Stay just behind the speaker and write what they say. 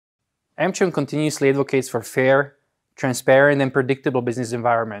AmCham continuously advocates for fair, transparent, and predictable business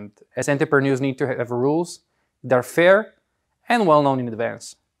environment, as entrepreneurs need to have rules that are fair and well known in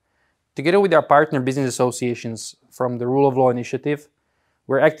advance. Together with our partner business associations from the Rule of Law Initiative,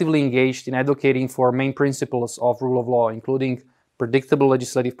 we're actively engaged in advocating for main principles of rule of law, including predictable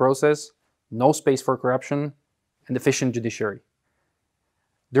legislative process, no space for corruption, and efficient judiciary.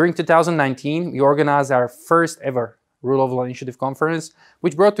 During 2019, we organized our first ever Rule of Law Initiative Conference,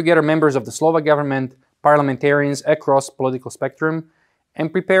 which brought together members of the Slovak government, parliamentarians across the political spectrum,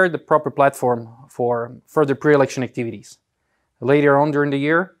 and prepared the proper platform for further pre-election activities. Later on during the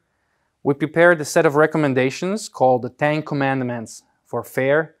year, we prepared a set of recommendations called the 10 Commandments for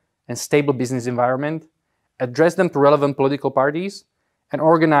fair and stable business environment, addressed them to relevant political parties, and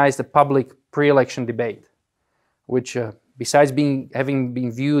organized a public pre-election debate, which besides having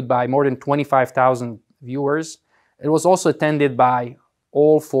been viewed by more than 25,000 viewers, it was also attended by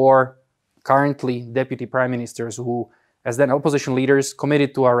all 4 currently deputy prime ministers who, as then opposition leaders,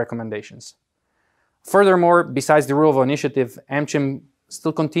 committed to our recommendations. Furthermore, besides the Rule of Law Initiative, AmCham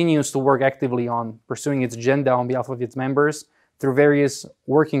still continues to work actively on pursuing its agenda on behalf of its members through various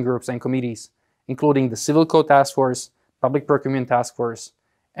working groups and committees, including the Civil Code Task Force, Public Procurement Task Force,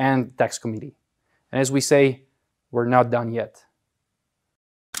 and Tax Committee. And as we say, we're not done yet.